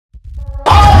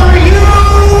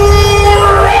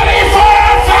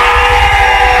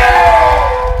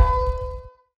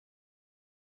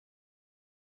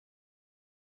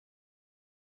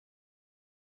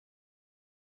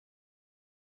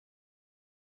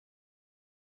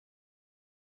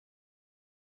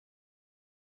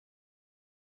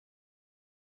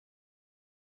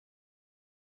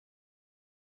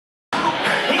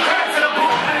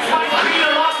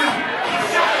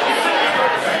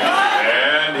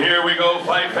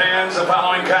fight fans, the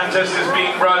following contest is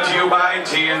being brought to you by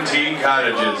TNT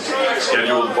Cottages.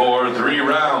 Scheduled for 3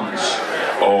 rounds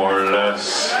or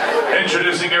less.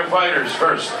 Introducing your fighters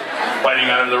first. Fighting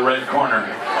out of the red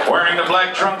corner, wearing the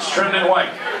black trunks trimmed in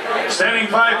white. Standing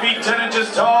 5 feet 10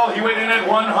 inches tall, he weighed in at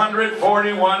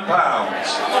 141 pounds.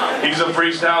 He's a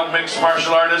freestyle mixed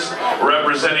martial artist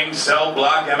representing Cell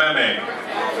Block MMA.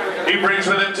 He brings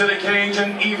with him to the cage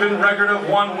an even record of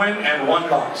 1 win and 1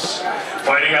 loss.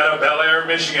 Fighting out of Bel Air,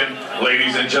 Michigan,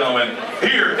 ladies and gentlemen,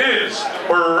 here is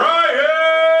Brian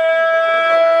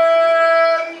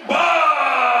Bach!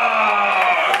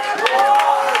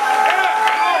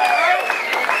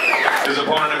 His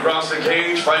opponent across the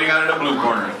cage, fighting out of the blue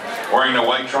corner, wearing the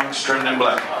white trunks trimmed in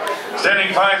black.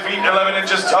 Standing 5 feet 11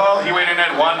 inches tall, he weighed in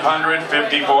at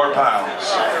 154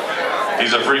 pounds.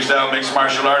 He's a freestyle mixed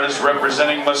martial artist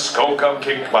representing Muskoka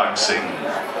Kickboxing.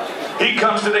 He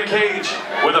comes to the cage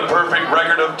with a perfect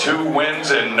record of 2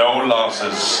 wins and no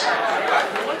losses.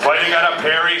 Fighting out of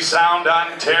Perry Sound,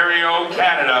 Ontario,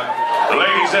 Canada,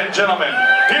 ladies and gentlemen,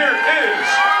 here is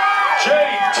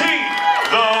JT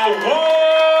the Wolf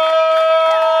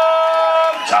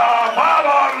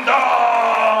Tabalondon.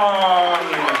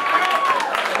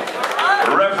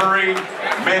 Referee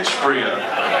Mitch Freya.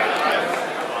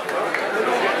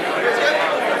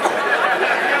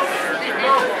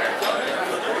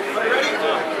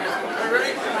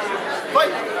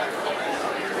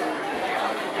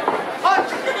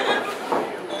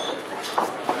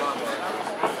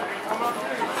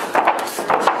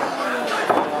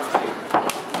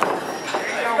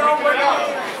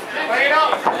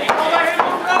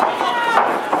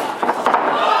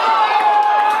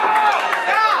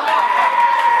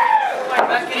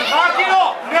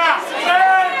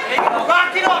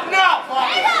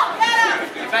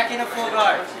 Back in a full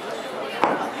guard.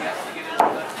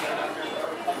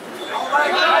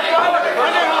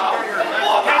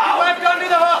 Left under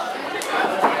the hook.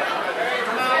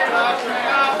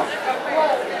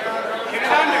 Get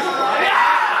it under.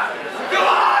 Come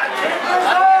on!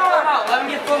 Let him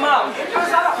get full mouth.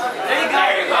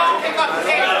 There you go.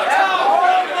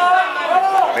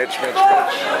 Mitch.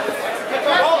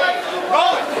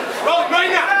 Roll it right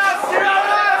now.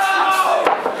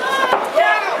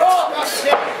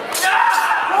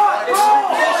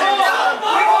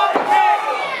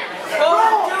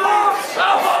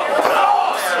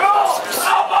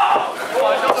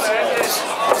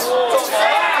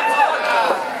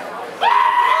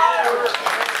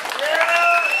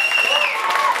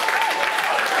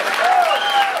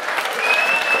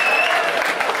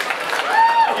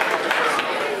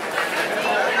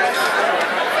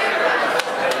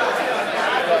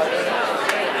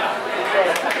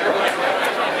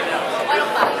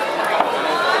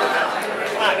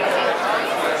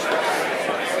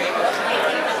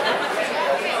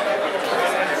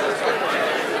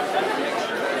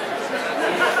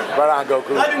 Right on,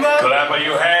 Goku. Clap of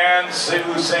your hands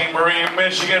to St. Marie,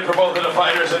 Michigan for both of the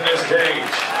fighters in this cage.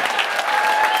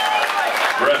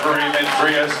 Referee Mitch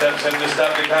Freya steps in to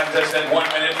stop the contest at 1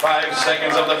 minute 5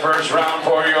 seconds of the first round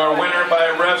for your winner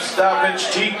by ref stoppage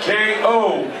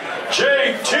TKO,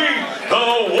 JT the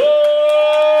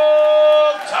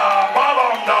Wolf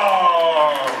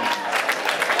Tabalondon.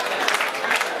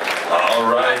 All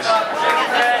right.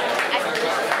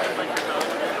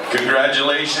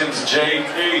 Congratulations,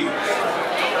 JT.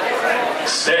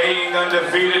 Staying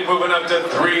undefeated, moving up to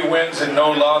 3 wins and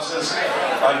no losses.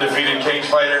 Undefeated cage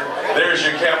fighter. There's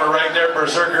your camera right there.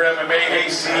 Berzerker MMA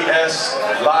ACS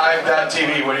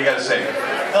Live.tv. What do you got to say?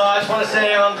 I just want to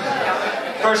say,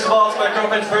 first of all, it's my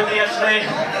girlfriend's birthday yesterday,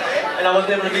 and I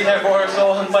wasn't able to be there for her,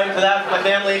 so I'm fighting for that, for my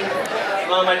family,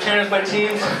 my trainers, my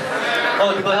teams, all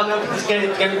the people that helped me up with this game, to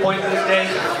get me points in this day.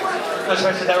 I'm not sure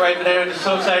if I said that right, but anyway, I'm just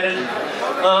so excited.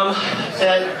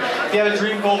 Said, if you have a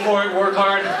dream, go for it, work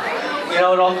hard. You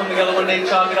know, it'll all come together one day,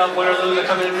 chalk it up, win or lose, I'm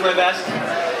coming in for my best.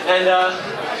 And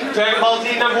Dragon Ball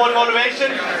Z, #1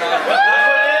 motivation. That's what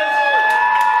it is.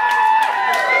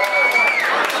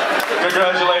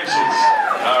 Congratulations.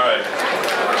 All right.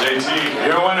 JT,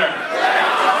 you're a winner.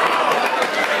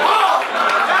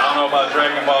 I don't know about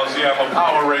Dragon Ball Z. I'm a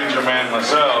Power Ranger man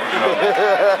myself. You know.